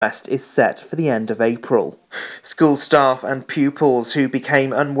West is set for the end of April. School staff and pupils who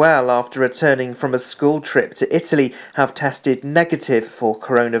became unwell after returning from a school trip to Italy have tested negative for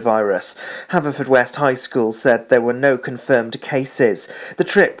coronavirus. Haverfordwest High School said there were no confirmed cases. The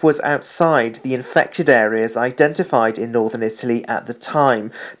trip was outside the infected areas identified in northern Italy at the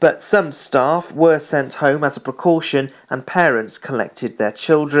time, but some staff were sent home as a precaution and parents collected their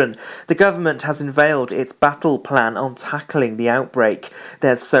children. The government has unveiled its battle plan on tackling the outbreak.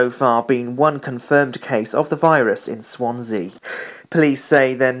 There's so far been one confirmed case of the virus in Swansea. Police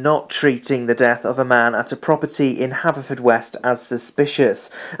say they're not treating the death of a man at a property in Haverfordwest as suspicious.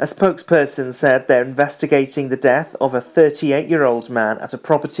 A spokesperson said they're investigating the death of a 38-year-old man at a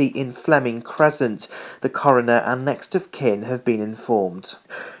property in Fleming Crescent. The coroner and next of kin have been informed.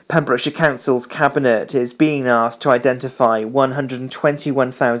 Pembrokeshire Council's Cabinet is being asked to identify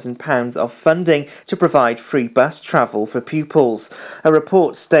 £121,000 of funding to provide free bus travel for pupils. A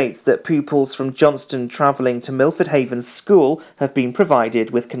report states that pupils from Johnston travelling to Milford Haven School have been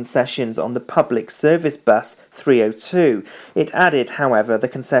provided with concessions on the public service bus 302. It added, however, the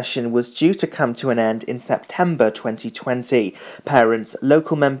concession was due to come to an end in September 2020. Parents,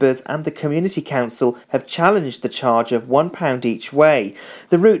 local members and the Community Council have challenged the charge of £1 each way.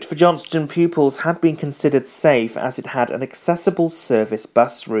 The route for Johnston pupils had been considered safe as it had an accessible service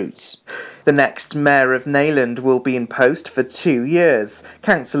bus route. The next Mayor of Neyland will be in post for 2 years.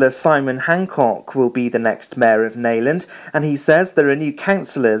 Councillor Simon Hancock will be the next Mayor of Neyland, and he says there are new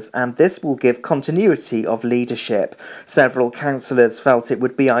councillors and this will give continuity of leadership. Several councillors felt it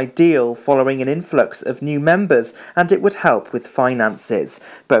would be ideal following an influx of new members and it would help with finances.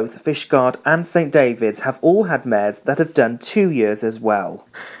 Both Fishguard and St David's have all had mayors that have done 2 years as well.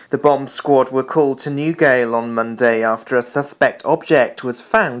 The bomb squad were called to Newgale on Monday after a suspect object was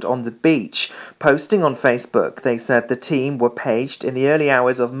found on the beach. Posting on Facebook, they said the team were paged in the early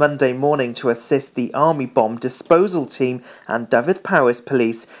hours of Monday morning to assist the Army Bomb Disposal Team and Dyfed-Powys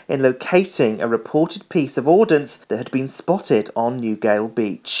Police in locating a reported piece of ordnance that had been spotted on Newgale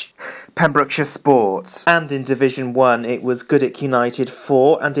Beach. Pembrokeshire Sports. And in Division 1 it was Goodwick United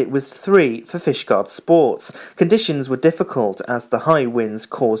 4 and it was 3 for Fishguard Sports. Conditions were difficult as the high winds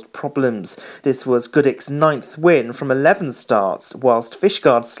caused problems. This was Goodwick's 9th win from 11 starts, whilst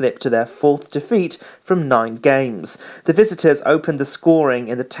Fishguard slipped to their 4th defeat from 9 games. The visitors opened the scoring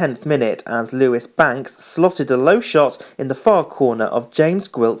in the 10th minute as Lewis Banks slotted a low shot in the far corner of James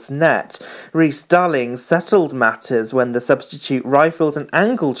Gwilt's net. Rhys Darling settled matters when the substitute rifled an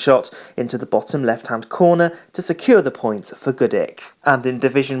angled shot into the bottom left-hand corner to secure the points for Goodwick. And in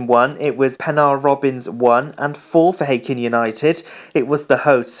Division 1 it was Pennar Robins 1 and 4 for Hakin United. It was the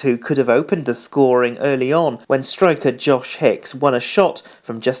hosts who could have opened the scoring early on when striker Josh Hicks won a shot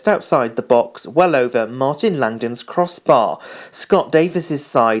from just outside the box well over Martin Langdon's crossbar. Scott Davis's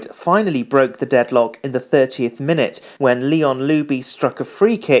side finally broke the deadlock in the 30th minute when Leon Luby struck a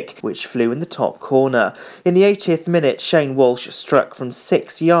free kick which flew in the top corner. In the 80th minute Shane Walsh struck from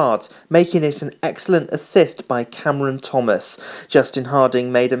 6 yards, making it an excellent assist by Cameron Thomas. Justin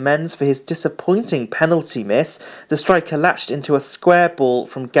Harding made amends for his disappointing penalty miss. The striker latched into a square ball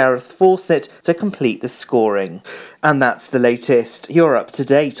from Gareth Fawcett to complete the scoring. And that's the latest. You're up to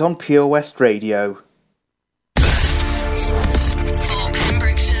date on Pure West Radio. For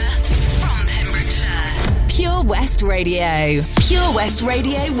Pembrokeshire, from Pembrokeshire, Pure West Radio. Pure West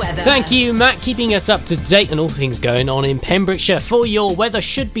Radio weather. Thank you, Matt, keeping us up to date on all things going on in Pembrokeshire. For your weather,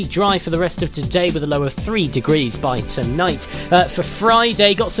 should be dry for the rest of today with a low of 3 degrees by tonight. For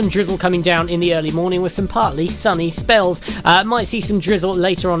Friday, got some drizzle coming down in the early morning with some partly sunny spells. Might see some drizzle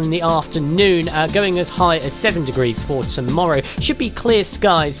later on in the afternoon, going as high as 7 degrees for tomorrow. Should be clear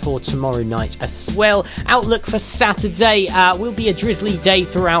skies for tomorrow night as well. Outlook for Saturday will be a drizzly day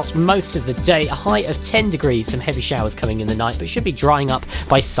throughout most of the day. A high of 10 degrees, some heavy showers coming in the night, but should be drying up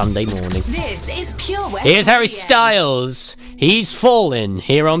by Sunday morning. This is Pure West Here's Harry Radio. Styles. He's Fallen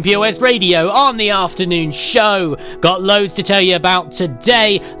here on Pure West Radio on the afternoon show. Got loads to tell you about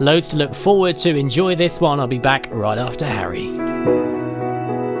today, loads to look forward to. Enjoy this one. I'll be back right after Harry.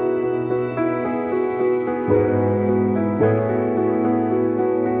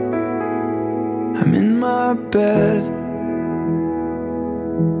 I'm in my bed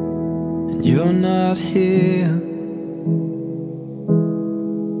and you're not here.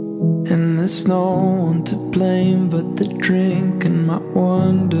 And there's no one to blame but the drink and my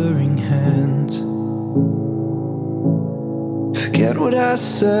wandering hands. Forget what I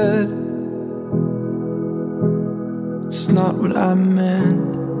said, it's not what I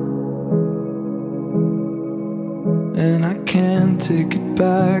meant. And I can't take it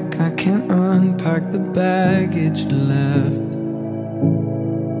back, I can't unpack the baggage left.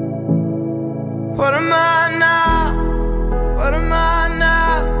 What am I now? What am I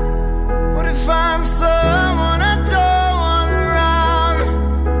now? What if I'm someone I don't want around?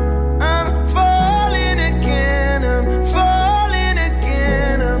 I'm falling again, I'm falling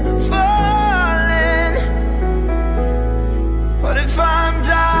again, I'm falling. What if I'm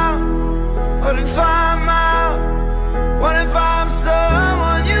down? What if I'm out? What if I'm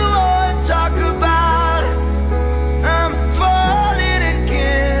someone you won't talk about? I'm falling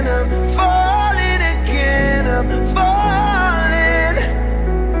again, I'm falling again, I'm falling.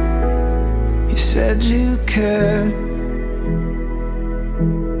 You said you cared,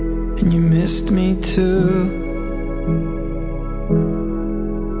 and you missed me too.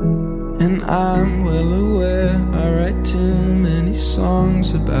 And I'm well aware I write too many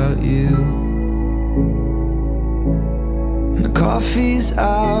songs about you. The coffee's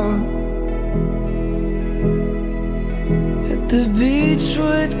out at the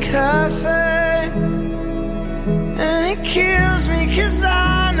Beachwood Cafe, and it kills me 'cause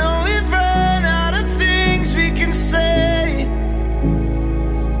I know we've run out of things we can say.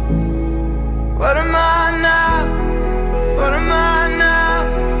 What am I now? What am I now?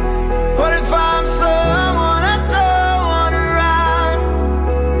 What if I'm someone I don't want around?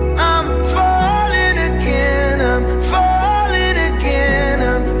 I'm falling again, I'm falling again,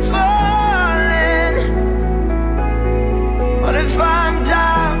 I'm falling. What if I'm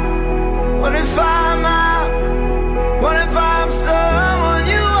down? What if I'm out? What if I'm someone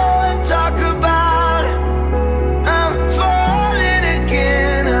you won't talk about? I'm falling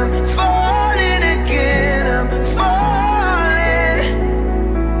again, I'm falling again, I'm falling.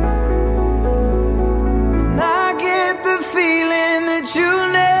 And I get the feeling that you'll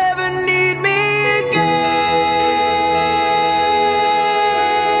never need me again.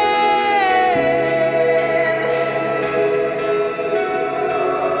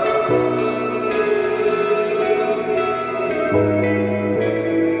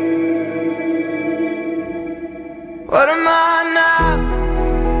 What am I now?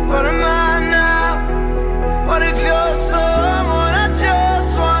 What am I now? What if you're someone I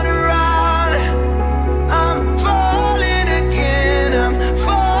just want around? I'm falling again, I'm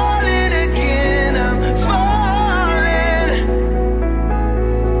falling again, I'm falling.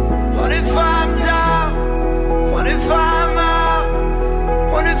 What if I'm down? What if I'm out?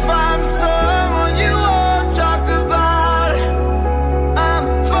 What if I'm someone you won't talk about? I'm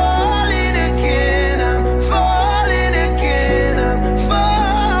falling again, I'm falling again, I'm falling.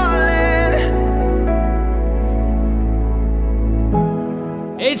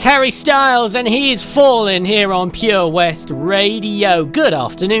 It's Harry Styles and he is falling here on Pure West Radio. Good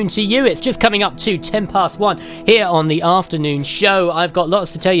afternoon to you. It's just coming up to 1:10 here on the afternoon show. I've got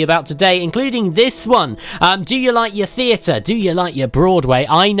lots to tell you about today, including this one. Do you like your theatre? Do you like your Broadway?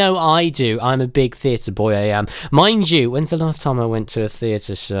 I know I do. I'm a big theatre boy, I am. Mind you, when's the last time I went to a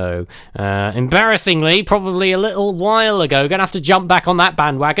theatre show? Embarrassingly, probably a little while ago. Gonna have to jump back on that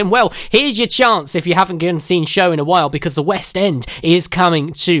bandwagon. Well, here's your chance if you haven't seen show in a while, because the West End is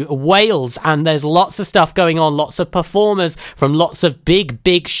coming to Wales and there's lots of stuff going on, lots of performers from lots of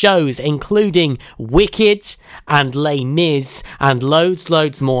big shows, including Wicked and Les Mis and loads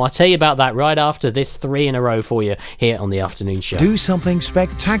more. I'll tell you about that right after this 3 in a row for you here on the afternoon show. Do something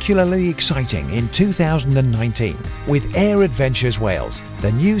spectacularly exciting in 2019 with Air Adventures Wales,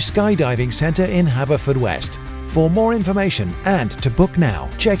 the new skydiving centre in Haverfordwest. For more information and to book now,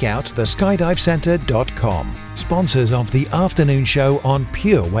 check out theskydivecentre.com. Sponsors of the afternoon show on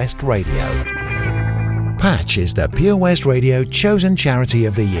Pure West Radio. Patch is the Pure West Radio chosen charity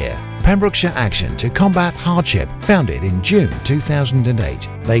of the year. Pembrokeshire Action to Combat Hardship, founded in June 2008.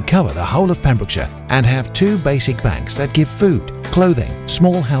 They cover the whole of Pembrokeshire and have 2 basic banks that give food, clothing,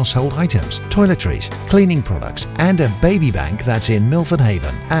 small household items, toiletries, cleaning products, and a baby bank that's in Milford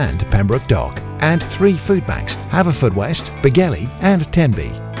Haven and Pembroke Dock, and 3 food banks, Haverfordwest, Begelly and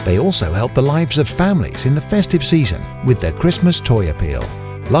Tenby. They also help the lives of families in the festive season with their Christmas toy appeal.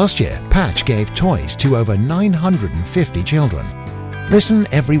 Last year, Patch gave toys to over 950 children. Listen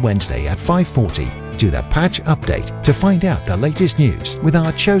every Wednesday at 5:40 to the Patch Update to find out the latest news with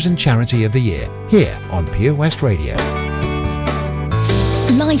our chosen charity of the year here on Pure West Radio.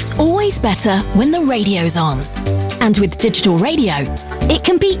 Life's always better when the radio's on. And with digital radio, it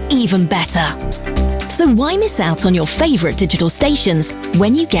can be even better. So why miss out on your favourite digital stations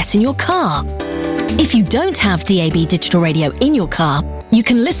when you get in your car? If you don't have DAB digital radio in your car, you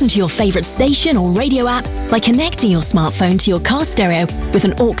can listen to your favourite station or radio app by connecting your smartphone to your car stereo with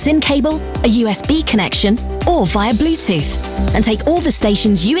an aux-in cable, a USB connection, or via Bluetooth, and take all the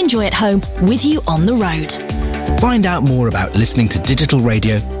stations you enjoy at home with you on the road. Find out more about listening to digital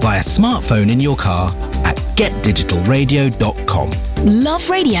radio via smartphone in your car at getdigitalradio.com. Love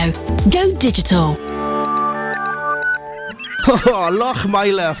radio. Go digital. Oh,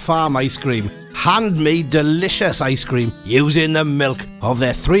 Lochmeyler Farm Ice Cream. Handmade delicious ice cream using the milk of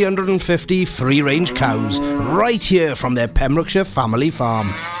their 350 free-range cows right here from their Pembrokeshire family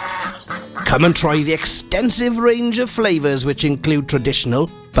farm. Come and try the extensive range of flavours which include traditional,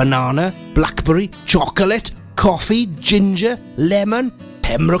 banana, blackberry, chocolate, coffee, ginger, lemon,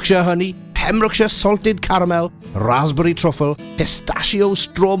 Pembrokeshire honey, Pembrokeshire salted caramel, raspberry truffle, pistachio,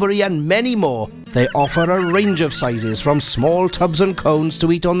 strawberry and many more. They offer a range of sizes from small tubs and cones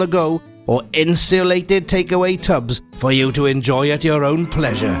to eat on the go or insulated takeaway tubs for you to enjoy at your own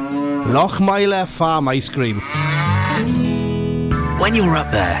pleasure. Lochmeyler Farm Ice Cream. When you're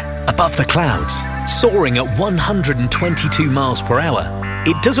up there, above the clouds, soaring at 122 miles per hour,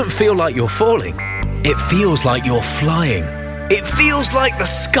 it doesn't feel like you're falling. It feels like you're flying. It feels like the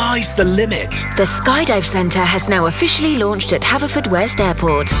sky's the limit. The Skydive Centre has now officially launched at Haverfordwest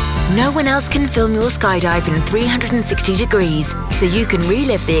Airport. No one else can film your skydive in 360 degrees, so you can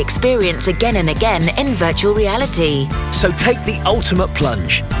relive the experience again and again in virtual reality. So take the ultimate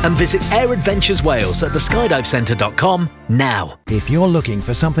plunge and visit Air Adventures Wales at theskydivecentre.com now. If you're looking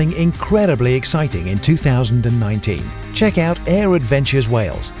for something incredibly exciting in 2019, check out Air Adventures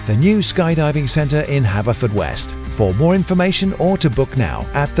Wales, the new skydiving centre in Haverfordwest. For more information or to book now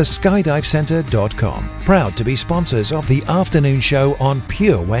at theskydivecentre.com. Proud to be sponsors of the afternoon show on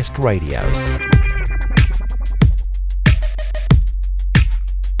Pure West Radio.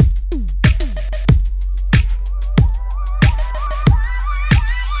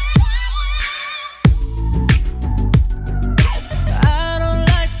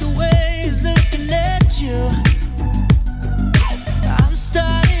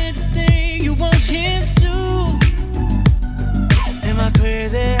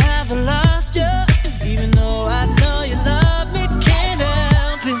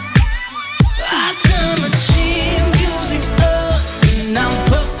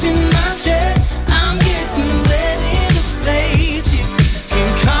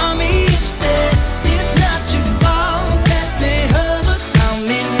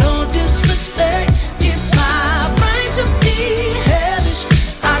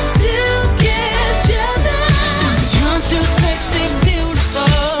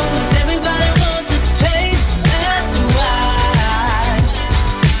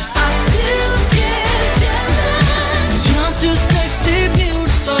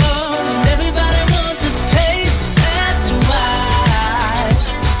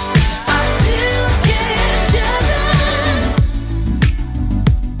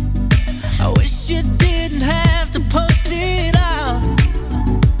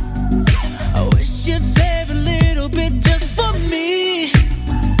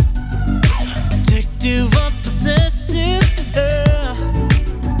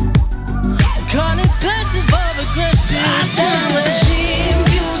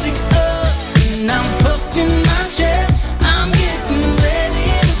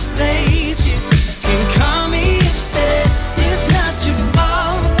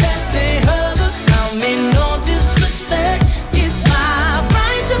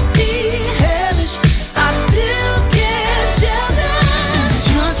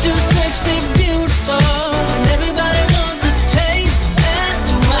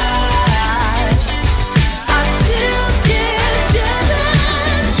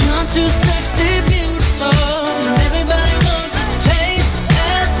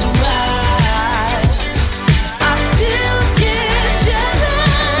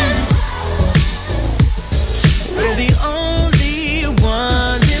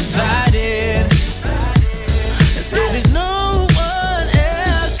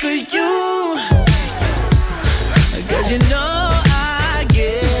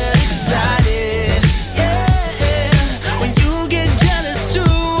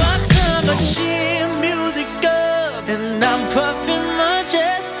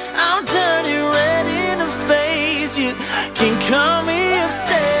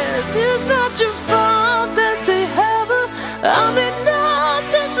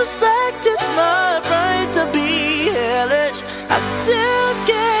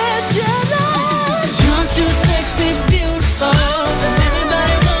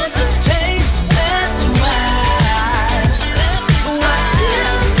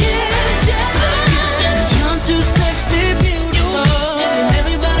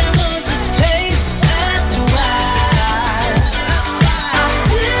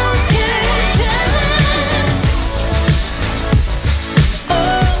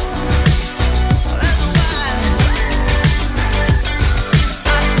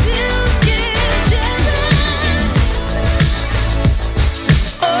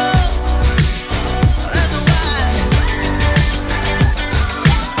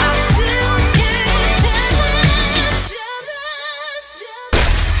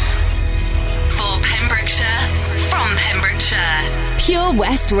 Pembrokeshire. Pure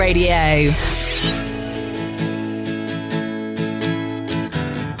West Radio.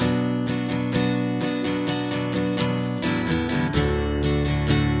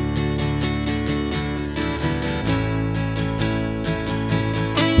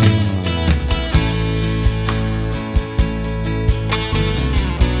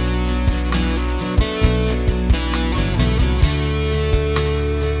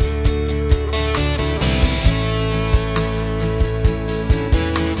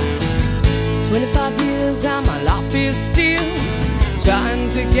 Trying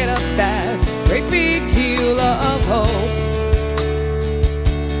to get up that great big hill of hope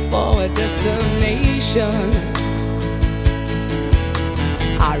for a destination.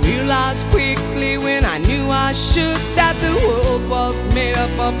 I realized quickly when I knew I should that the world was made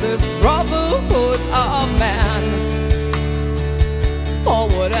up of this brotherhood of man, for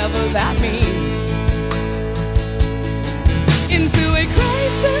whatever that means. Into a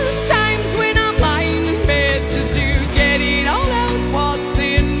crisis times when I'm lying in bed just to get it all out. What's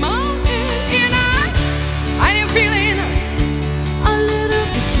in my head, and I am feeling a little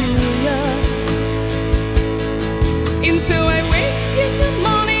peculiar. And so I wake in the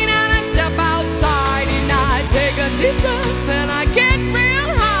morning and I step outside and I take a deep breath and I get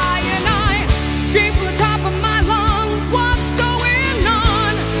real high and I scream from the top of my lungs, what's going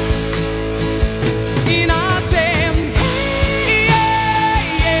on? And I say, hey, yeah,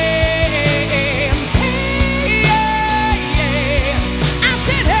 yeah, hey, yeah, yeah. I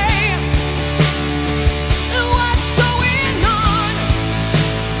said, hey, what's going on?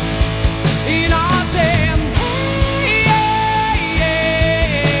 And I said, hey, yeah,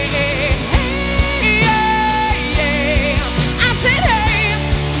 yeah, hey, yeah, yeah. I said, hey,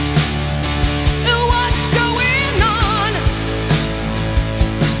 what's going on?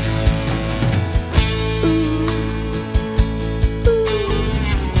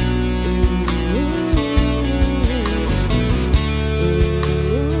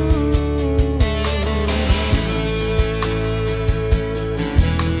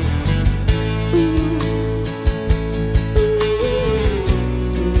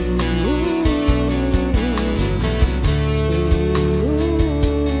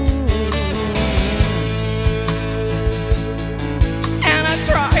 And I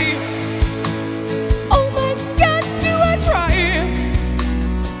try. Oh my God, do I try?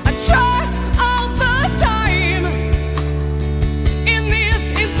 I try all the time in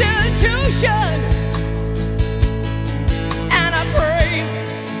this institution. And I pray.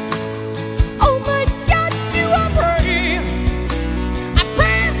 Oh my God, do I pray? I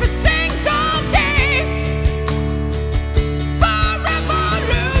pray every single day for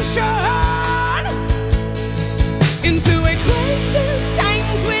revolution. Into a crisis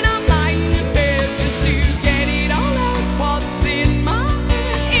times when I'm lying in bed just to get it all out. What's in my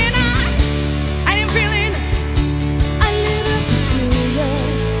head, and I am feeling a little peculiar.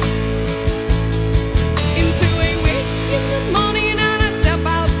 Into a wake in the morning and I step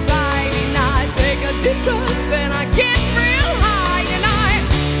outside and I take a deep breath and I get real high and I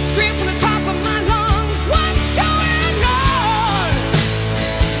scream from the top of my lungs, what's going on?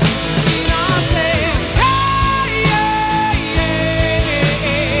 And I say, hey, yeah, yeah,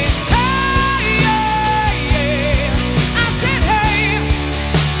 hey, yeah, yeah. I said, hey,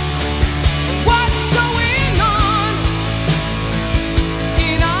 what's going on?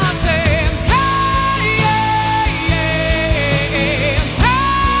 And I said, hey, yeah, yeah,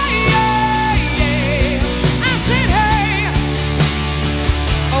 hey, yeah, yeah. I said, hey,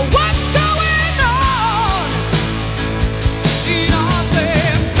 what's going on? And I said,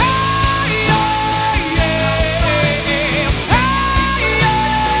 hey, yeah, yeah, hey,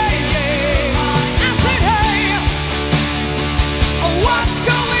 yeah, yeah. I said, hey, what's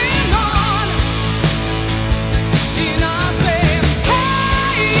going on? And I said,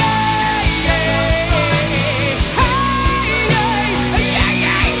 hey, yeah, yeah, hey, yeah,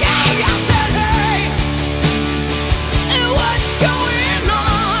 yeah, yeah. I said, hey, what's going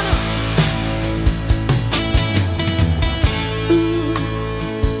on?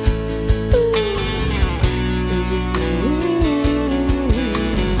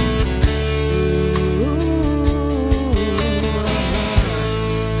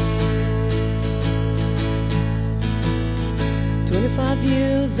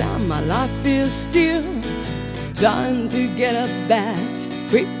 Years and my life is still trying to get up that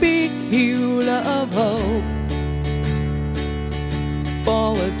great big hill of hope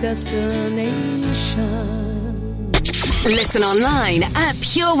for a destination. Listen online at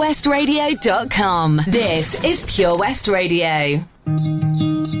purewestradio.com. This is Pure West Radio.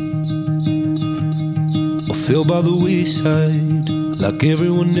 fell by the wayside like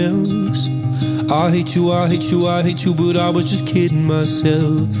everyone else. I hate you, I hate you, I hate you, but I was just kidding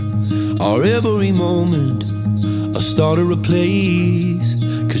myself. Our every moment I started a place,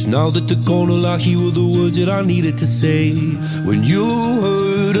 'cause now that they're gone, all I hear were the words that I needed to say. When you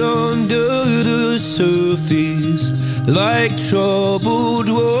hurt under the surface, like troubled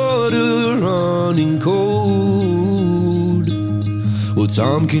water running cold. Well,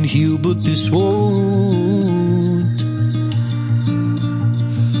 time can heal, but this won't.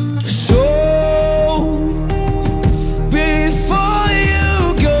 So before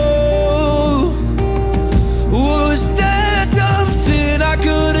you go, was there something I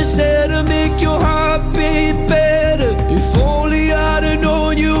could have said to make your heart beat better? If only I'd have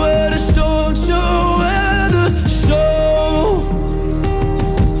known you were the storm to weather. So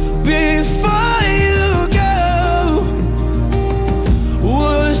before you go,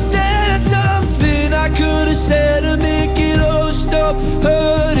 was there something I could have said to make it all stop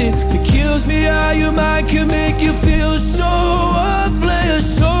hurting? It kills me how your mind can make you feel so worthless.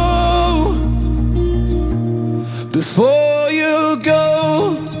 So before you go,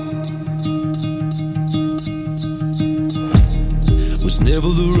 was never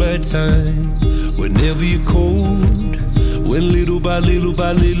the right time, whenever you're cold. Went little by little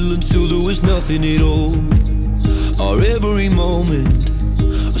by little until there was nothing at all. Our every moment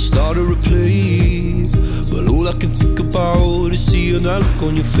I started to play, but all I can think about is seeing that look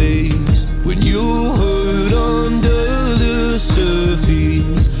on your face. When you hurt under the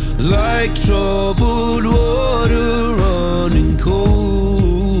surface, like troubled water running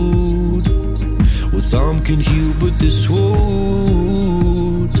cold. Well, time can heal, but this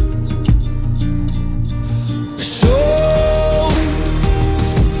won't. So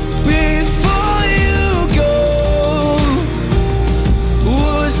before you go,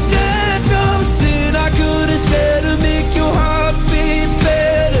 was there something I could have said to make your heart beat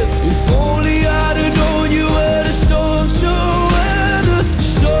better? If only I'd have known you were the storm to weather.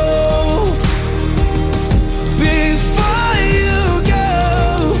 So before you go,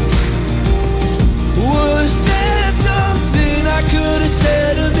 was there something I could have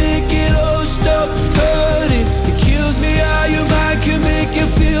said to make it all stop hurting? It kills me how your mind can make you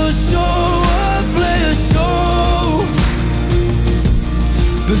feel so worthless. So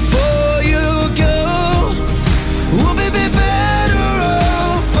before you go, we'll be better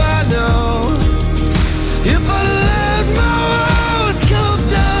off by now. If I let my walls come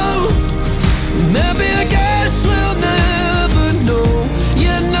down, maybe I guess we'll never know.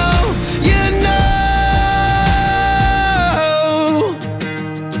 You know, you know.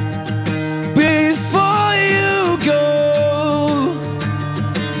 Before you go,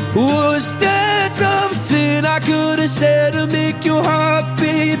 was there something I could have said to make your heart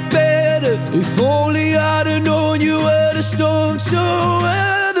beat better? If only I'd have known you were the storm to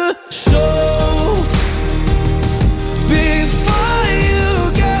weather. So before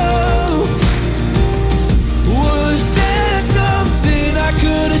you go, was there something I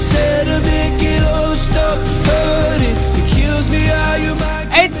could have said to make it all stop hurting? It kills me how you might.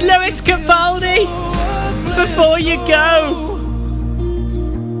 It's Lewis Capaldi. Before you go.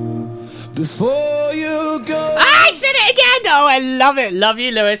 Before you go. I said it again. Oh, I love it. Love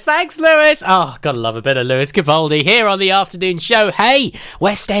you, Lewis. Thanks, Lewis. Oh, gotta love a bit of Lewis Capaldi here on the afternoon show. Hey,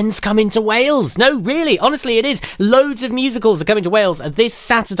 West End's coming to Wales. No, really, honestly, it is. Loads of musicals are coming to Wales this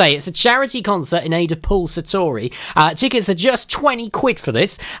Saturday. It's a charity concert in aid of Paul Sartori. Tickets are just 20 quid for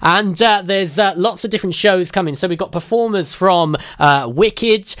this, and there's lots of different shows coming. So we've got performers from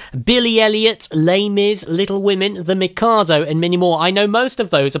Wicked, Billy Elliot, Les Mis, Little Women, The Mikado, and many more. I know most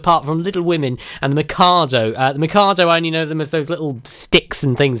of those apart from Little Women and The Mikado. The Mikado, I only know them as those little sticks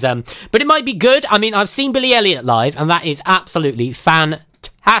and things, but it might be good. I mean, I've seen Billy Elliot live, and that is absolutely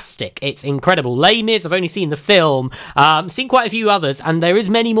fantastic. It's incredible. Les Mis, I've only seen the film, seen quite a few others, and there is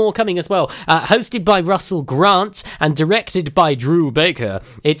many more coming as well. Hosted by Russell Grant and directed by Drew Baker.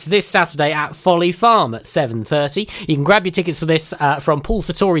 It's this Saturday at Folly Farm at 7:30. You can grab your tickets for this from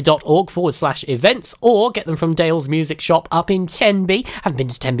paulsatori.org/events, or get them from Dale's Music Shop up in Tenby. I haven't been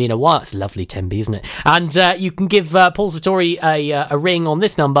to Tenby in a while. It's lovely Tenby, isn't it? And you can give Paul Sartori a ring on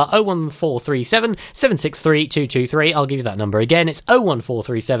this number, 01437 763 223. I'll give you that number again. It's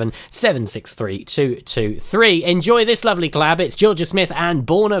 01437 763 223. Enjoy this lovely collab. It's Georgia Smith and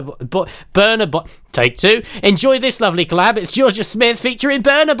Burna Boy. Take two. Enjoy this lovely collab. It's Georgia Smith featuring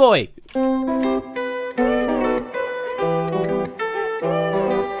Burna Boy.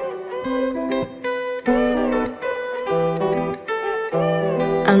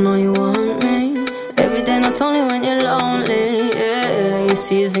 I know you want me every day, not only when you're lonely. Yeah, you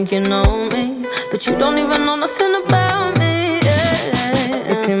see, you think you know me. but you don't even know nothing about me. Yeah.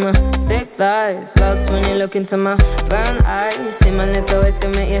 You see my thick thighs, lost when you look into my brown eyes. You see my little ways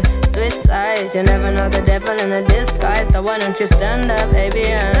can make you switch sides. You never know the devil in a disguise, so why don't you stand up, baby?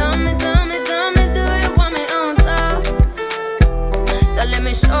 And tell me, do you want me on top? So let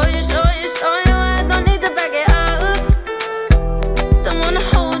me show you. I don't need to back it up. Don't wanna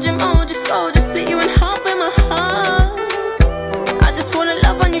hold you, mold you, slow, just split you in half with my heart. I just wanna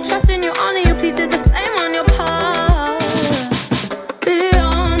love on you, trust in you, honor you. Please do the same on your part. Be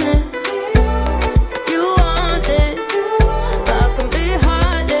honest, you want this. I can be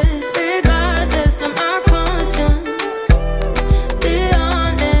heartless, regardless of my conscience. Be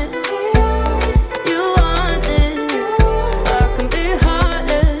honest, you want this. I can be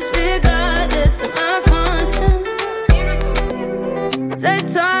heartless, regardless of my conscience. Take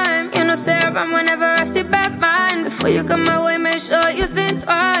time, you know, stay around whenever I see bad mind. Before you come my way, make sure you think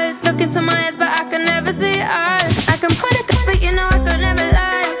twice. Look into my eyes, but I can never see eyes. I can point a gun, but you know I could never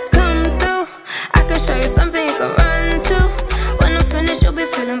lie. Come through, I can show you something you can run to. When I'm finished, you'll be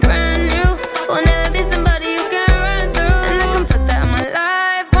feeling brand new. Will never be somebody you can run through. And I can put that in my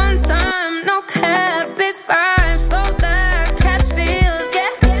life one time. No cap, big five, slow that, catch feels,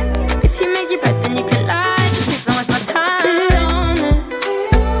 yeah. If you make your breath, then you can lie. Just please don't waste my time. Be honest,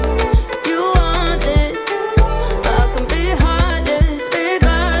 you want it. I can be heartless,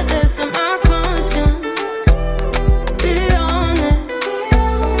 regardless of my conscience. Be honest,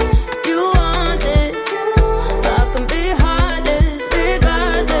 you want it. I can be heartless,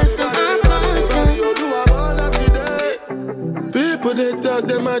 regardless of my conscience. People they talk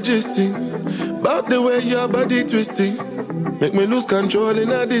them majesty about the way your body twisting. Make me lose control in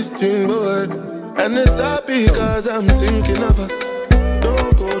a this thing, boy. And it's happy cause I'm thinking of us.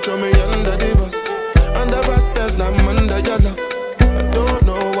 Don't go throw me under the bus. Under respect, I'm under your love. I don't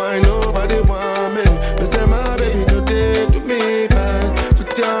know why nobody want me. They say my baby no they do me bad.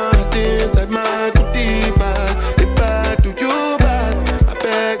 Put your heart inside my goodie bag. If I do you bad, I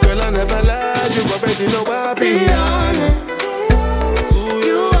beg girl I never lie. You already know I be honest.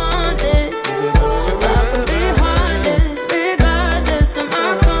 You want it. I can be heartless, regardless of my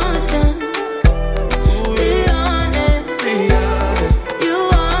conscience. Be honest, you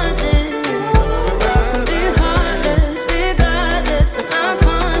want it. I can be heartless, regardless of my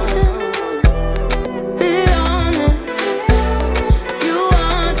conscience. Be honest, you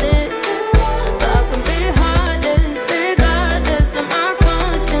want it. I can be heartless, regardless of my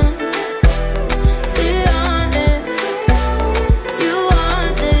conscience. Be honest, you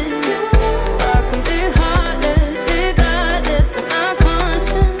want it. I can be heartless, regardless of my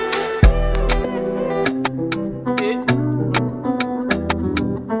conscience.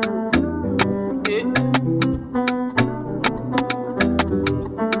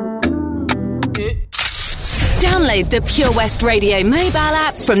 Download the Pure West Radio mobile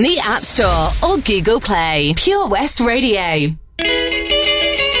app from the App Store or Google Play. Pure West Radio.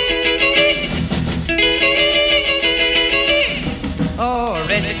 Oh,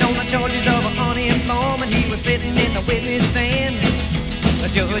 arrested on the charges of unemployment. He was sitting in the witness stand. The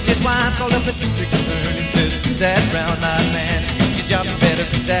judge's wife called up the district attorney and said, "Do that brown-eyed man. Your job is better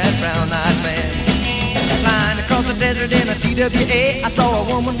do that brown-eyed man." Flying across the desert in a TWA, I saw a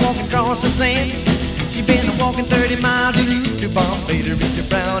woman walking across the sand. She'd been walking 30 miles and moved to Bombay to reach a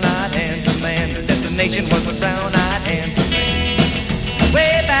brown-eyed handsome man. Her destination was the brown-eyed handsome man.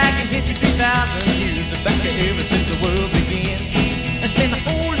 Way back in history, 3,000 years, back ever since the world began. There's been a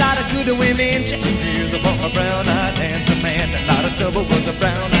whole lot of good women shedding tears upon a brown-eyed handsome man. A lot of trouble was a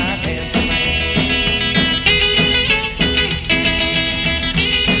brown-eyed handsome man.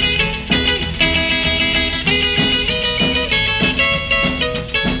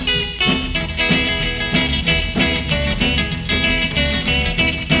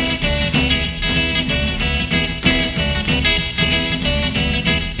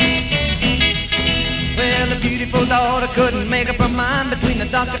 Daughter couldn't make up her mind between a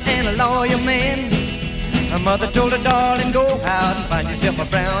doctor and a lawyer man. Her mother told her, darling, go out and find yourself a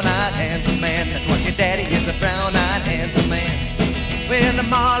brown-eyed handsome man. That's what your daddy is, a brown-eyed handsome man. Well, the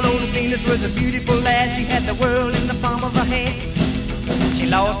Marlowe Venus was a beautiful lass. She had the world in the palm of her hand. She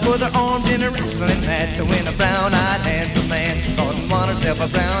lost both her arms in a wrestling match to win a brown-eyed handsome man. She thought and won herself a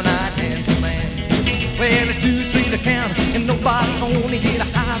brown-eyed handsome man. Well, it's 2, 3 to count, and nobody only hit a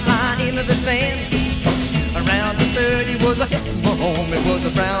high fly into the stand. Around the 30 was a hit for home. It was a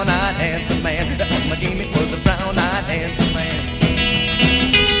brown-eyed handsome man. That was my game. It was a brown-eyed handsome man.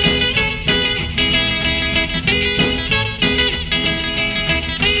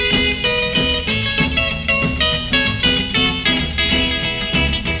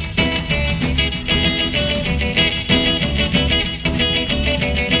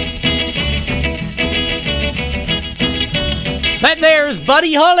 is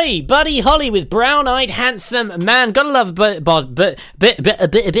Buddy Holly. Buddy Holly with Brown-Eyed Handsome Man. Gotta love a bit.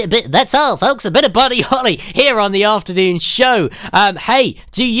 That's all, folks. A bit of Buddy Holly here on the afternoon show. Hey,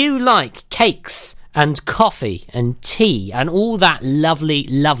 do you like cakes and coffee and tea and all that lovely,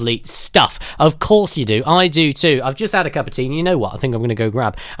 lovely stuff? Of course you do. I do too. I've just had a cup of tea, and you know what? I think I'm going to go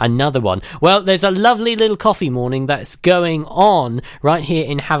grab another one. Well, there's a lovely little coffee morning that's going on right here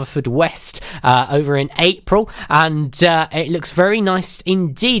in Haverfordwest over in April, and it looks very nice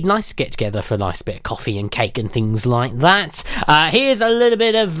indeed. Nice to get together for a nice bit of coffee and cake and things like that. Here's a little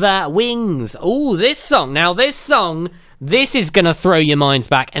bit of Wings. Oh, this song. Now, this is going to throw your minds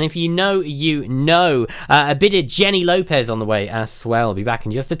back, and if you know, you know. A bit of Jenny Lopez on the way as well. I'll be back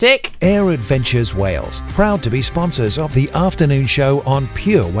in just a tick. Air Adventures Wales, proud to be sponsors of the afternoon show on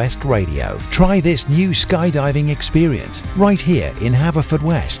Pure West Radio. Try this new skydiving experience right here in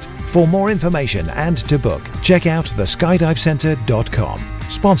Haverfordwest. For more information and to book, check out theskydivecentre.com.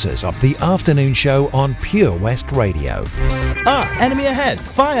 Sponsors of the afternoon show on Pure West Radio. Enemy ahead.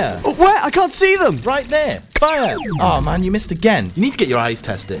 Fire. Oh, where? I can't see them. Right there. Fire. Oh man, you missed again. You need to get your eyes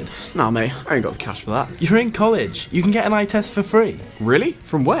tested. Nah, mate, I ain't got the cash for that. You're in college. You can get an eye test for free. Really?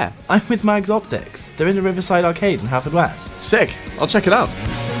 From where? I'm with Mags Optics. They're in the Riverside Arcade in Haverfordwest. Sick. I'll check it out.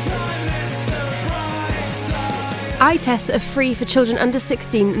 Eye tests are free for children under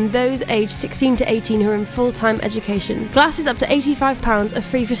 16 and those aged 16 to 18 who are in full-time education. Glasses up to £85 are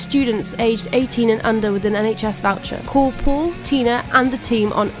free for students aged 18 and under with an NHS voucher. Call Paul, Tina and the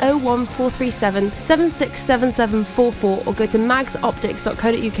team on 01437 767744 or go to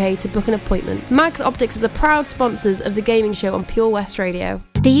magsoptics.co.uk to book an appointment. Mags Optics are the proud sponsors of the gaming show on Pure West Radio.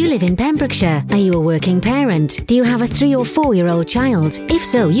 Do you live in Pembrokeshire? Are you a working parent? Do you have a 3 or 4-year-old child? If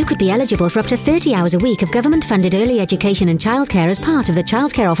so, you could be eligible for up to 30 hours a week of government-funded early education and childcare as part of the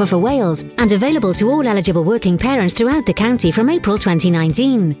Childcare Offer for Wales, and available to all eligible working parents throughout the county from April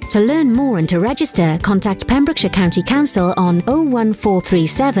 2019. To learn more and to register, contact Pembrokeshire County Council on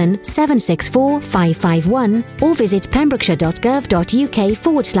 01437 764 551 or visit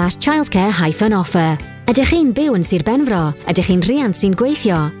pembrokeshire.gov.uk/childcare-offer. Ydych chi'n byw yn Sir Benfro? Ydych chi'n riant sy'n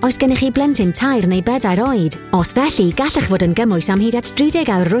gweithio? Oes gennych chi blentyn tair neu 4 oed? Os felly, gallech fod yn gymwys am hyd at 30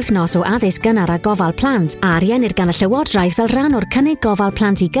 awr yr wythnos o addysg gynnar a gofal plant, a ariennir gan y Llywodraeth fel rhan o'r cynnig gofal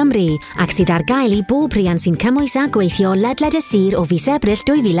plant i Gymru, ac sydd ar gael i bob riant sy'n cymwys a gweithio ledled y sir o fis Ebrill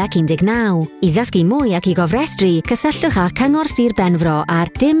 2019. I ddysgu mwy ac i gofrestru, cysylltwch â Cyngor Sir Benfro ar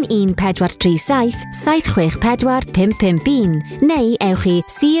dim 1437 764 551 neu ewch i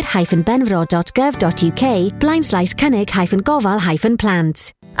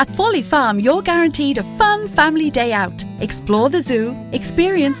sir-benfro.gov.uk/cynnig-gofal-plant. At Folly Farm, you're guaranteed a fun family day out. Explore the zoo,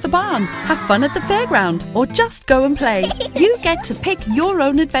 experience the barn, have fun at the fairground, or just go and play. You get to pick your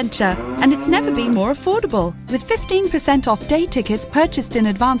own adventure, and it's never been more affordable. With 15% off day tickets purchased in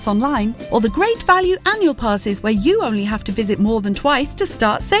advance online, or the great value annual passes where you only have to visit more than twice to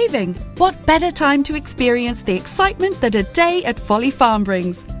start saving. What better time to experience the excitement that a day at Folly Farm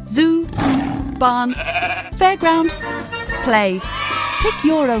brings? Zoo, barn, fairground, play. Pick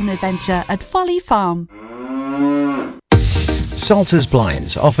your own adventure at Folly Farm. Salters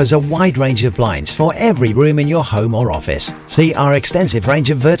Blinds offers a wide range of blinds for every room in your home or office. See our extensive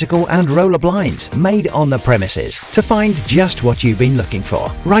range of vertical and roller blinds made on the premises to find just what you've been looking for.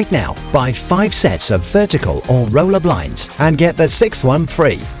 Right now, buy 5 sets of vertical or roller blinds and get the 6th one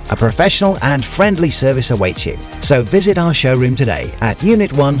free. A professional and friendly service awaits you. So visit our showroom today at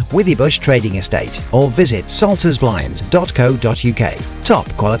Unit 1 Withybush Trading Estate or visit saltersblinds.co.uk. Top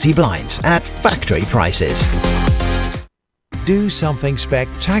quality blinds at factory prices. Do something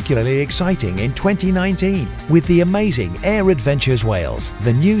spectacularly exciting in 2019 with the amazing Air Adventures Wales,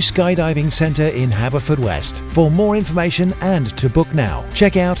 the new skydiving centre in Haverfordwest. For more information and to book now,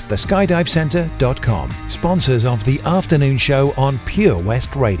 check out theskydivecentre.com. Sponsors of the afternoon show on Pure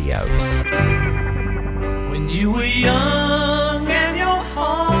West Radio. When you were young and your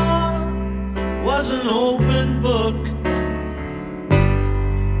heart was an open book,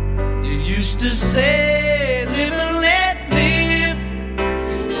 you used to say, live and let live. You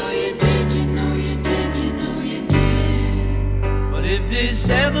know you did, you know you did, you know you did. But if this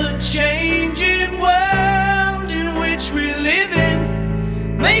ever-changing world in which we live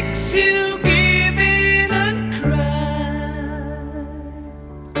in makes you give in and cry,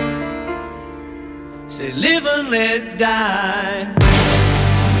 say live and let die.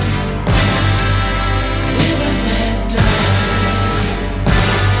 Live and let die.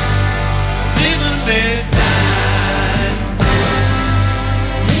 Live and let die.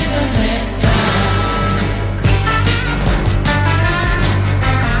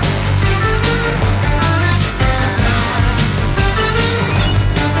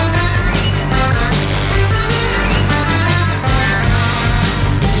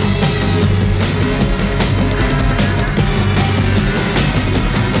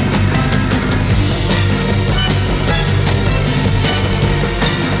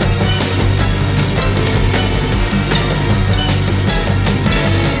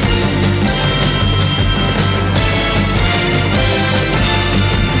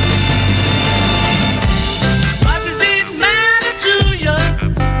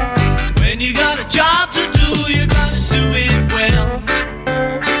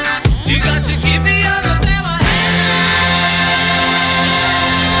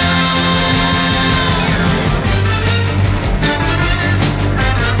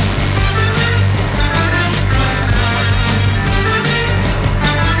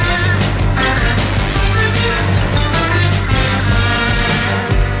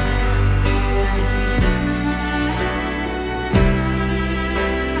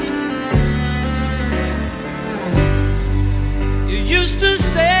 to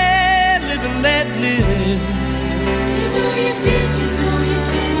say, live and let live. You know you did, you know you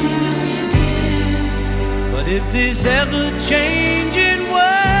did, you know you did. But if this ever-changing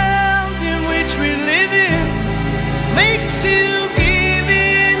world in which we live in makes you give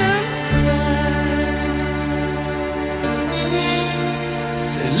in a cry,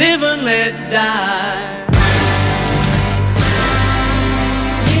 say live and let die.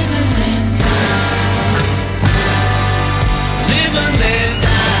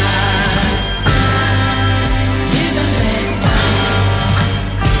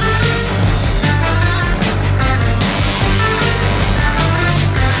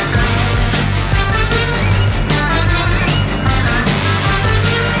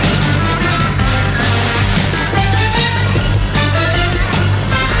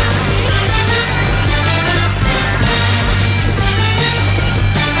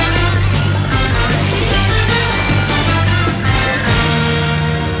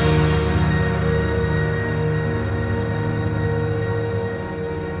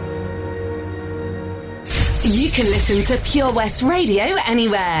 You can listen to Pure West Radio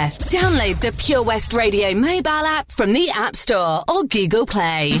anywhere. Download the Pure West Radio mobile app from the App Store or Google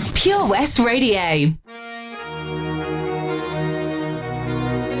Play. Pure West Radio.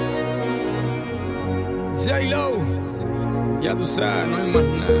 J-Lo, ya tú sabes, no hay más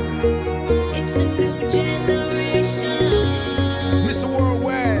nada. It's a new generation. Mr.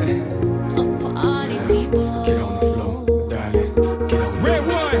 Worldwide. Of party people. Get on the floor, darling. Get on the Red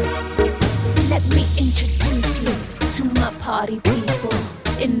one. Let me introduce you to my party people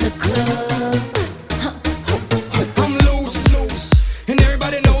in the club. I'm loose, and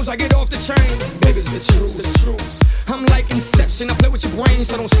everybody knows I get off the train. Baby, it's the truth. I'm like Inception, I play with your brain,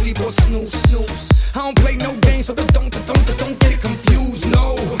 so don't sleep or snooze. I don't play no games, so don't get it confused,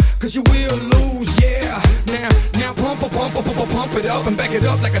 no. Cause you will lose, yeah. Now pump it up and back it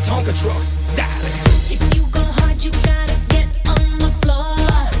up like a Tonka truck. Darling. If you go hard, you gotta get on the floor.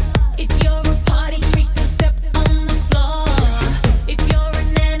 If you're a party freak, then step on the floor. If you're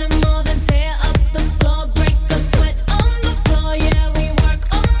an animal, then tear up the floor. Break a sweat on the floor, yeah, we work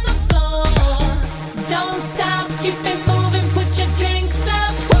on the floor. Don't stop, keep it moving, put your drinks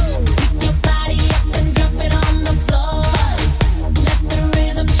up. Pick your body up and drop it on the floor. Let the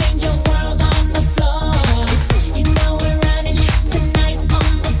rhythm change your world on the floor. You know we're running tonight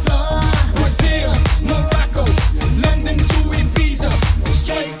on the floor. Brazil, Morocco, London to Ibiza,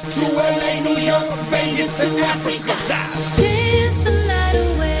 straight to LA, New York, Vegas to Africa. Dance the night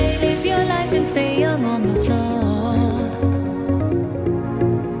away, live your life and stay young on the floor.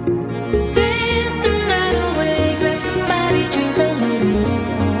 Dance the night away, grab somebody, drink a little more.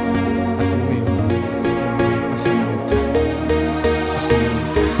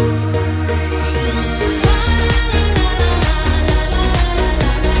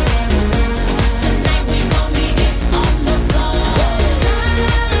 Tonight we gon' be it on the floor.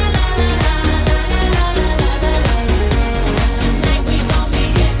 Tonight we gon' be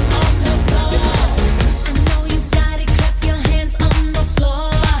it on the floor. I know you got it, clap your hands on the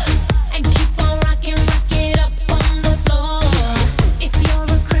floor. And keep on rocking, rock it up on the floor. If you're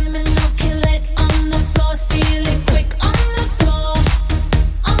a criminal, kill it on the floor. Steal it quick on the floor.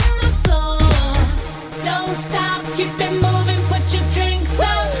 On the floor. Don't stop, keep it moving, put your drinks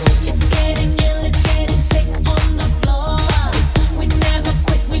up. It's getting ill, it's getting sick on the floor. We never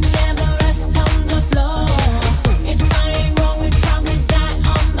quit, we never rest on the floor. If I ain't wrong, we'd probably die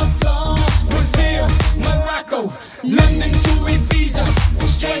on the floor. Brazil, Morocco, London to Ibiza,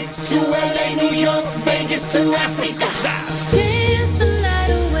 straight to LA, New York, Vegas to Africa. Dance the night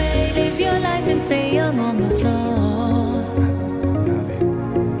away, live your life and stay young on the floor.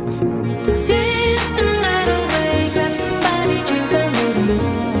 Dance the night away, grab somebody, drink a little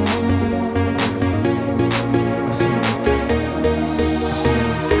more.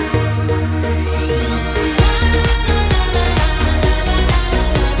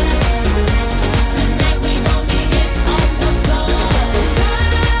 Tonight we gon' be it on the floor.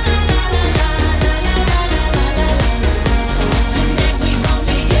 Tonight we gon'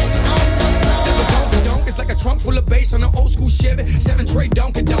 be it on the floor. Donk, it's like a trunk full of bass on an old school Chevy 7-tray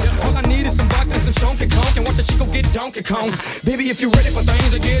Donkey Donk. All I need is some vodka, some Shonky Conk, and watch a chico get Donkey Kong. Baby, if you're ready for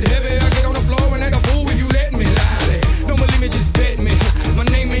things to get heavy, I get on the floor and act a fool if you let me. Lally, don't believe me, just bet me. My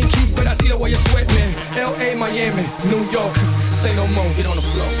name ain't Keith, but I see the way you sweat me. L.A., Miami, New York, say no more, get on the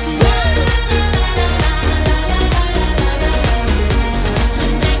floor.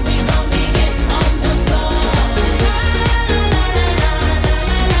 Tonight we gon' be it on the floor.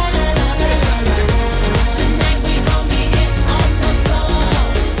 Tonight we gon' be it on the floor.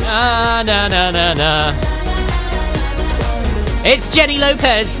 Na na na na na. It's Jenny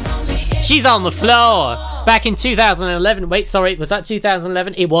Lopez. She's on the floor. Back in 2011. Wait, sorry, was that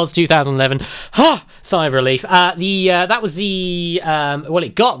 2011? It was 2011. Sigh of relief. That was the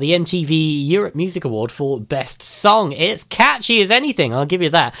it got the MTV Europe Music Award for Best Song. It's catchy as anything, I'll give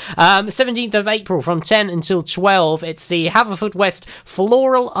you that. 17th of April from 10 until 12. It's the Haverfordwest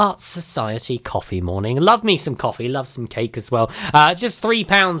Floral Arts Society Coffee Morning. Love me some coffee, love some cake as well. Just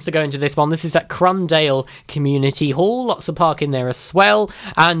 £3 to go into this one. This is at Crundale Community Hall. Lots of parking there as well.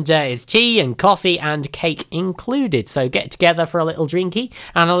 And it's tea and coffee and cake included, so get together for a little drinky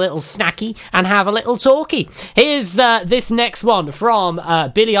and a little snacky and have a little talkie. Here's this next one from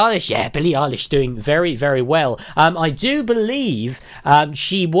Billie Eilish. Yeah, Billie Eilish doing very, very well. I do believe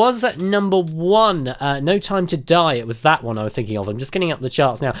she was at number 1, No Time to Die. It was that one I was thinking of. I'm just getting up the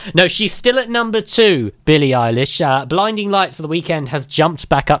charts now. No, she's still at number 2, Billie Eilish. Blinding Lights of the Weekend has jumped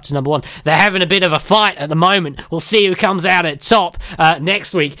back up to number 1. They're having a bit of a fight at the moment. We'll see who comes out at top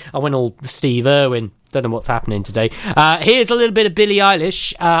next week. I went all Steve Irwin. Don't know what's happening today. Here's a little bit of Billie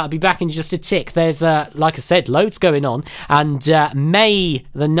Eilish. I'll be back in just a tick. There's, like I said, loads going on. And May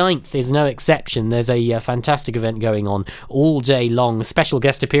the 9th is no exception. There's a fantastic event going on all day long. Special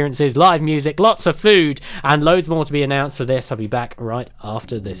guest appearances, live music, lots of food, and loads more to be announced for this. I'll be back right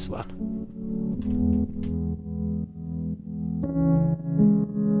after this one.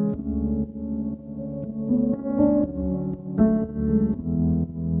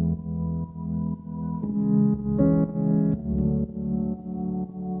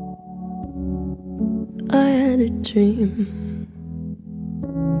 I had a dream.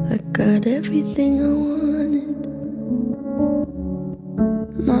 I got everything I wanted.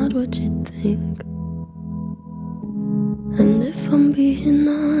 Not what you think. And if I'm being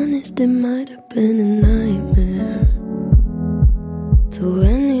honest, it might have been a nightmare to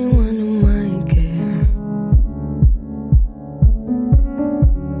anyone who might care.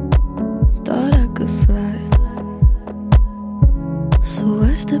 Thought I could fly, so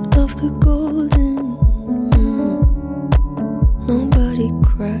I stepped off the golden. Nobody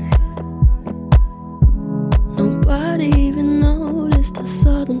cried. Nobody even noticed. I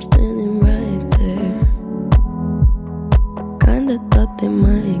saw them standing right there. Kinda thought they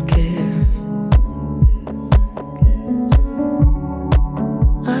might care.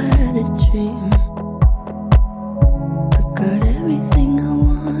 I had a dream. I got everything I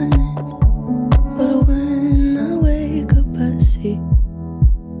wanted. But when I wake up I see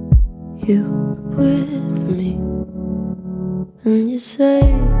you with me. And you say,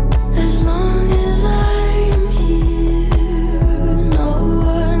 as long as I'm here, no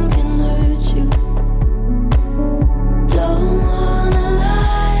one can hurt you. Don't wanna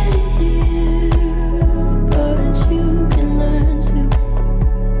lie here, but you can learn to.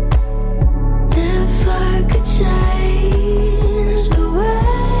 If I could change the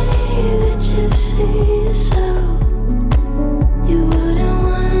way that you see yourself, you wouldn't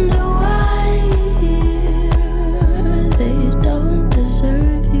wonder why they don't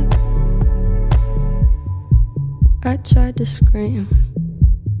deserve you. I tried to scream,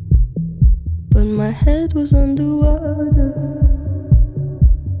 but my head was underwater.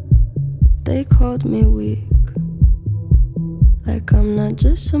 They called me weak, like I'm not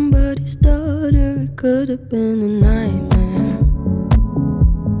just somebody's daughter. It could have been a nightmare,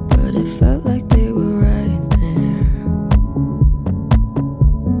 but it felt like they were right there.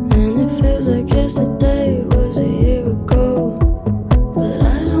 And it feels like yesterday was a year ago. But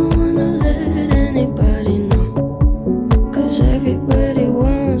I don't wanna let anybody know, 'cause everybody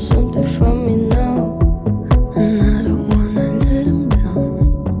wants something from me now, and I don't wanna let them down.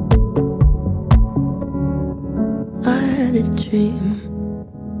 I had a dream.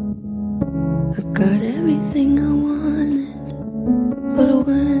 I got everything I wanted. But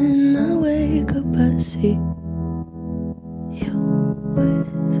when I wake up I see you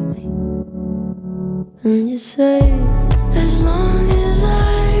with me. And you say, as long as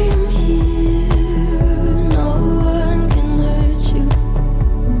I'm here, no one can hurt you.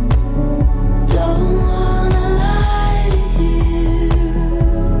 Don't wanna lie here,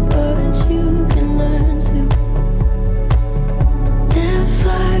 but you can learn to. If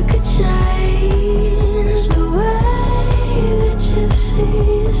I could change the way that you see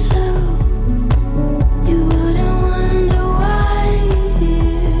yourself, you wouldn't wonder why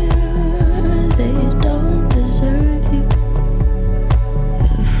they don't deserve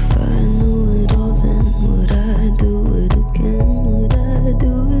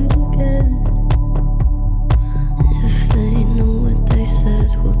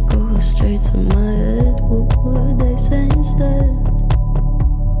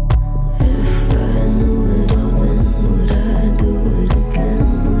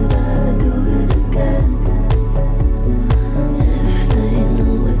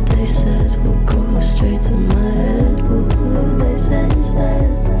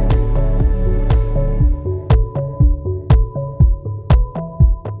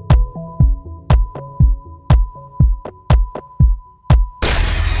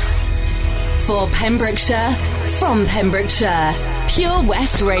For Pembrokeshire, from Pembrokeshire, Pure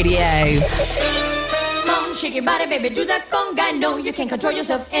West Radio. Come on, shake your body, baby, do that conga. No, you can't control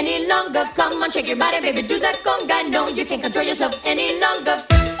yourself any longer. Come on, shake your body, baby, do that conga. No, you can't control yourself any longer.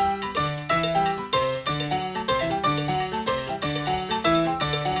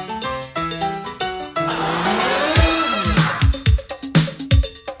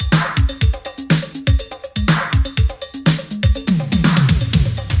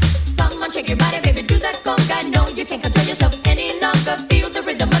 Come on, shake your body, baby, do that conga. No, you can't control yourself any longer. Feel the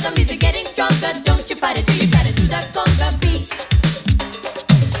rhythm of the music getting stronger. Don't you fight it till you try to do that conga beat.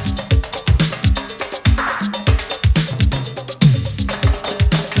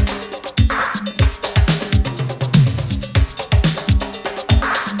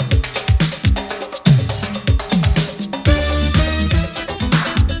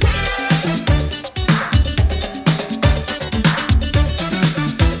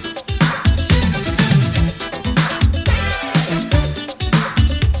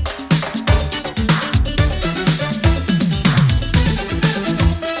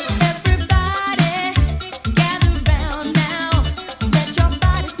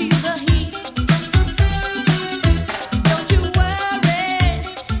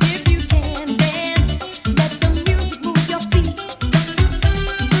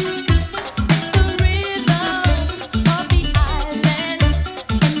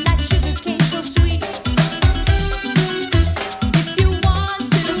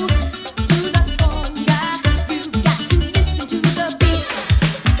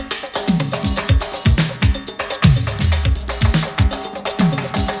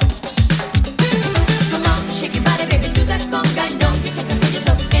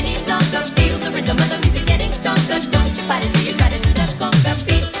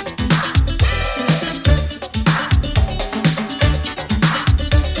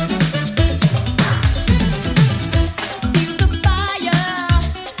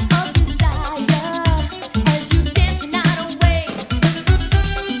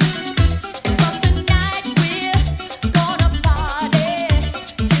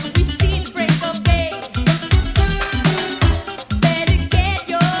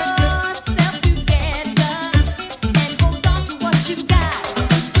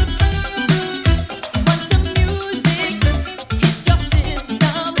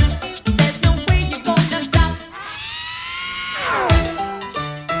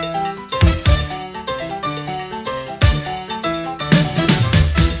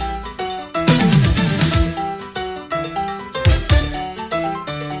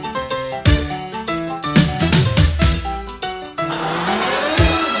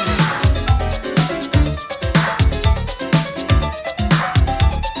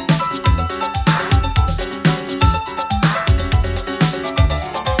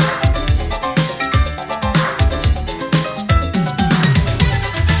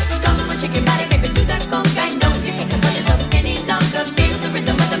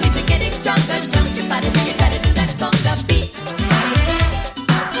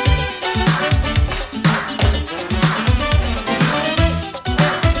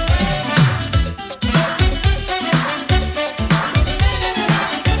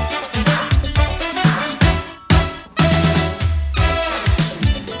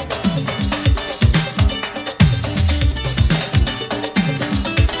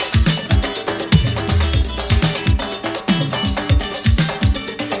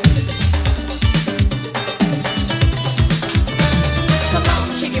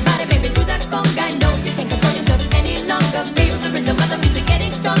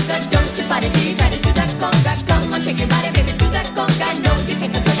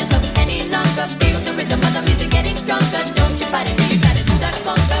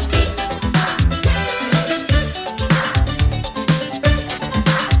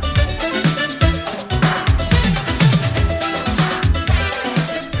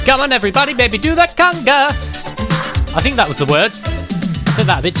 Come on, everybody, baby, do that conga. I think that was the words. I said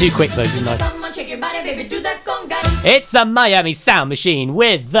that a bit too quick, though, didn't I? Come on, shake your body, baby, do that conga. It's the Miami Sound Machine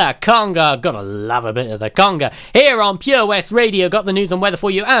with the conga. Gotta love a bit of the conga. Here on Pure West Radio, got the news and weather for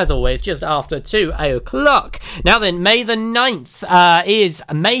you, as always, just after 2 o'clock. Now then, May the 9th is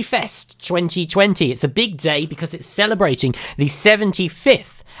Mayfest 2020. It's a big day because it's celebrating the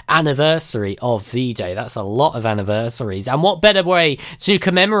 75th anniversary of V-Day. That's a lot of anniversaries. And what better way to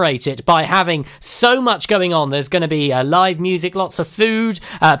commemorate it by having so much going on? There's going to be live music, lots of food,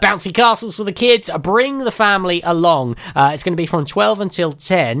 bouncy castles for the kids. Bring the family along. It's going to be from 12 until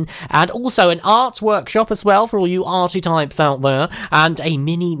 10. And also an arts workshop as well for all you arty types out there. And a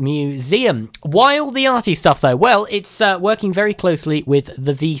mini museum. Why all the arty stuff though? Well, it's working very closely with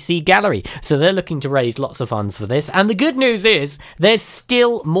the VC Gallery. So they're looking to raise lots of funds for this. And the good news is there's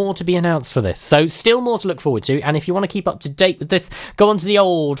still more to be announced for this. So still more to look forward to. And if you want to keep up to date with this, go onto the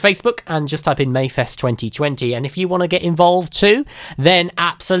old Facebook and just type in Mayfest 2020. And if you want to get involved too, then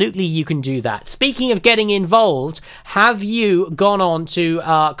absolutely you can do that. Speaking of getting involved, have you gone on to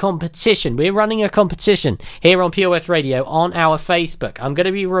our competition? We're running a competition here on Pure West Radio on our Facebook. I'm going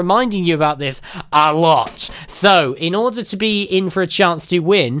to be reminding you about this a lot. So in order to be in for a chance to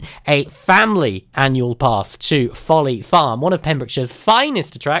win a family annual pass to Folly Farm, one of Pembrokeshire's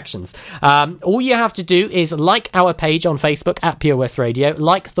finest attractions, all you have to do is like our page on Facebook at Pure West Radio,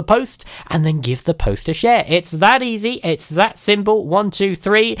 like the post, and then give the post a share. It's that easy. It's that simple. 1, 2,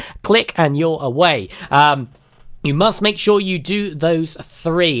 3, click, and you're away. You must make sure you do those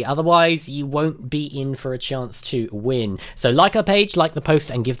 3, otherwise you won't be in for a chance to win. So like our page, like the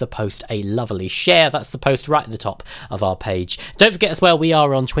post, and give the post a lovely share. That's the post right at the top of our page. Don't forget as well, we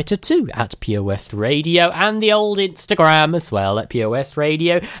are on Twitter too, at Pure West Radio, and the old Instagram as well, at Pure West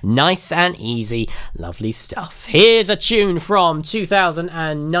Radio. Nice and easy, lovely stuff. Here's a tune from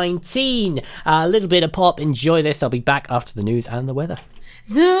 2019. A little bit of pop, enjoy this. I'll be back after the news and the weather.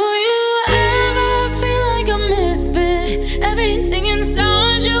 Do you ever feel like a misfit? Everything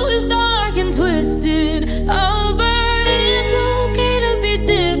inside you is dark and twisted. Oh, but it's okay to be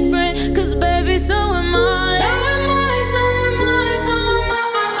different, 'cause baby, so am I. So am I, so am I, so am I.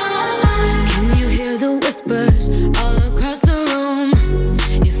 Can you hear the whispers all across the room?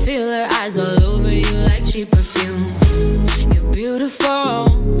 You feel her eyes all over you like cheap perfume. You're beautiful,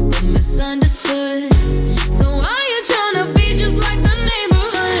 but misunderstood. So why you trying to be just like the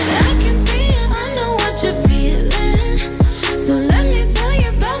you're feeling? So let me tell you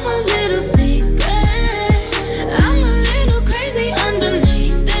about my little secret. I'm a little crazy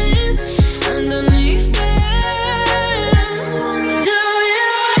underneath this, underneath this. Do you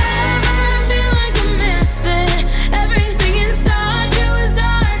ever feel like a misfit? Everything inside you is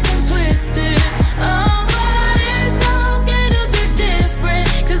dark and twisted. Oh, but it's okay to be different,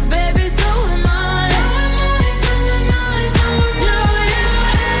 'cause baby, so am I. So am I, so am I, so am I. Do you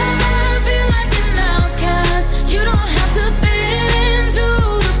ever feel like an outcast? You don't have to fit into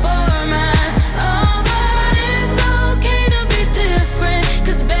the format. Oh, but it's okay to be different,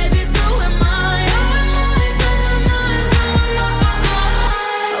 'cause baby, so am I. So am I, so am I, so am I.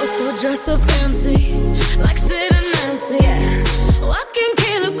 Oh, so dress up fancy, like Sid and Nancy. Oh, I can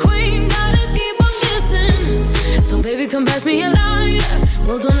kill a queen, gotta keep on kissing. So baby, come pass me a lighter.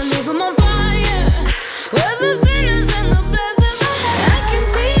 We're gonna leave them on fire. We're the sinners and the blessings. I can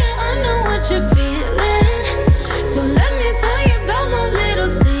see it, I know what you're feeling. So let me tell you about my little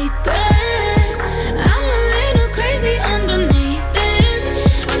secret. I'm a little crazy underneath this,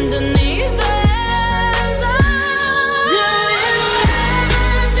 underneath this. Do you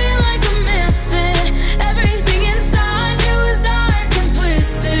ever feel like a misfit? Everything inside you is dark and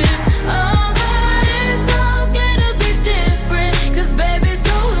twisted. Oh, but it's okay to be different, 'cause baby,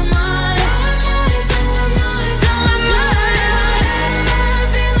 so am I. So am I, so am I, so am I. Do you ever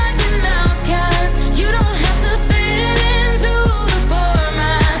feel like an outcast? You don't have to fit into the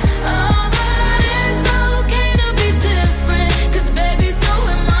format. Oh, but it's okay to be different, 'cause baby, so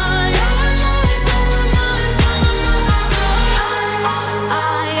am I. So am I, so am I, so am I.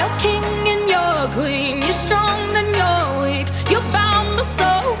 You're king and you're queen. You're strong then you're weak. You're bound but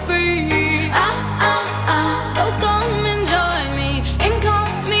so free. So come and join me and call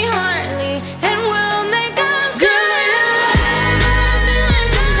me Harley, and we'll make us good. Do you ever feel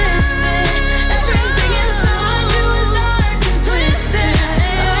like a misfit? Everything inside you is dark and twisted.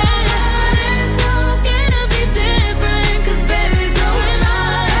 Oh, it's okay to be different, 'cause baby, so am I.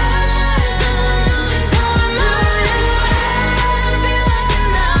 So am I, so am I, so am I. Do you ever feel like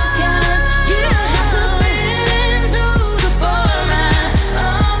an outcast? You don't have to fit into the format.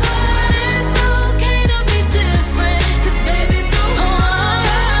 Oh, but it's okay to be different, 'cause baby, so am I.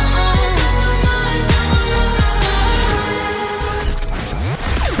 So am I, so am I, so am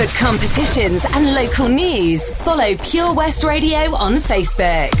I. For competitions and local news, follow Pure West Radio on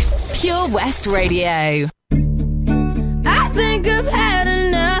Facebook. Pure West Radio. I think I've had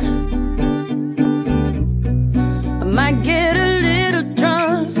enough. I might get a little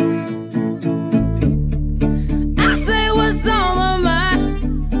drunk. I say what's on my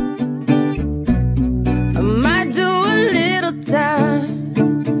mind.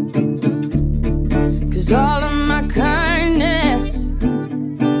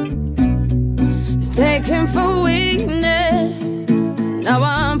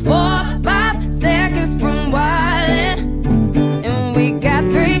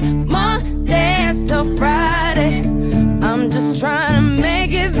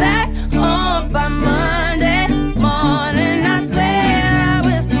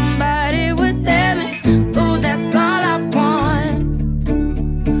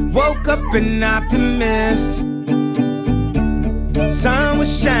 woke up an optimist. Sun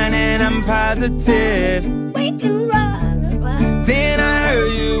was shining, I'm positive. Then I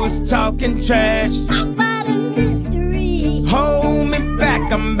heard you was talking trash. Hold me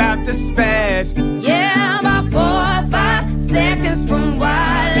back, I'm about to spaz. Yeah, I'm about 4 or 5 seconds from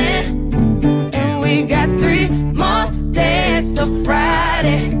wildin'. And we got 3 more days till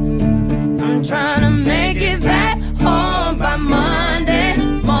Friday. I'm trying to make it back home by Monday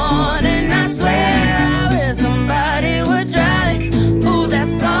morning. I swear I wish somebody would drive me. Ooh,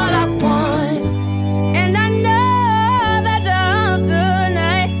 that's all I want. And I know that you're home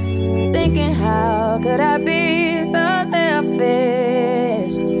tonight, thinking how could I be so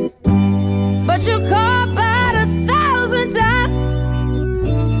selfish? But you called about 1,000 times,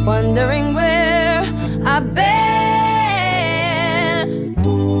 wondering where I've been.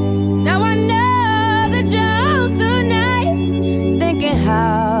 Now I know that you're home tonight, thinking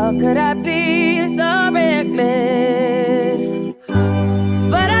how could I be so reckless?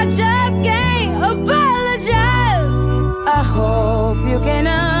 But I just can't apologize. I hope you can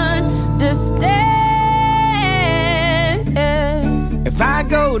understand. If I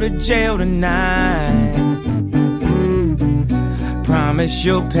go to jail tonight, promise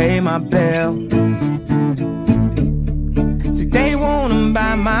you'll pay my bill. See, they wanna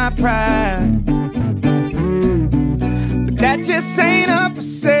buy my pride, but that just ain't up for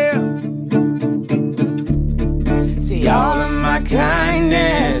sale. See, all of my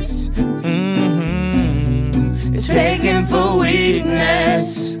kindness is taken for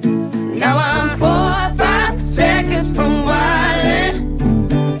weakness. Now I'm 4 or 5 seconds from wildin',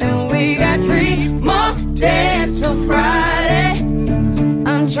 and we got 3 more days till Friday.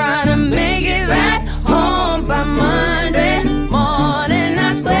 I'm trying to make it back home by Monday morning.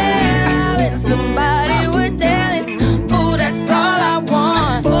 I swear I wish somebody would tell it. Ooh, that's all I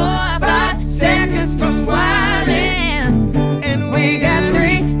want. 4 or 5 seconds from wildin', and we got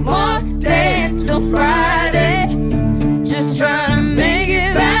 3 more days till Friday. Just trying to make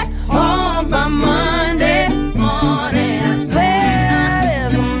it back home by Monday morning. I swear I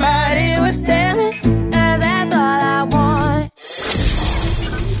wish somebody would tell me, 'cause that's all I want.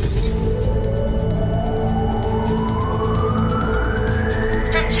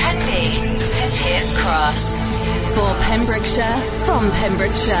 From Tenby to Tiers Cross. For Pembrokeshire, from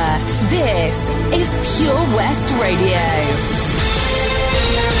Pembrokeshire, this is Pure West Radio.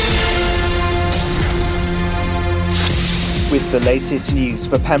 With the latest news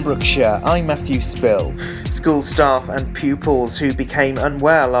for Pembrokeshire, I'm Matthew Spill. School staff and pupils who became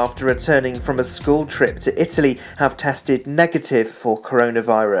unwell after returning from a school trip to Italy have tested negative for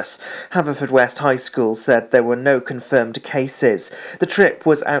coronavirus. Haverfordwest High School said there were no confirmed cases. The trip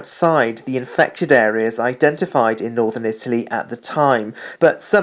was outside the infected areas identified in northern Italy at the time, but some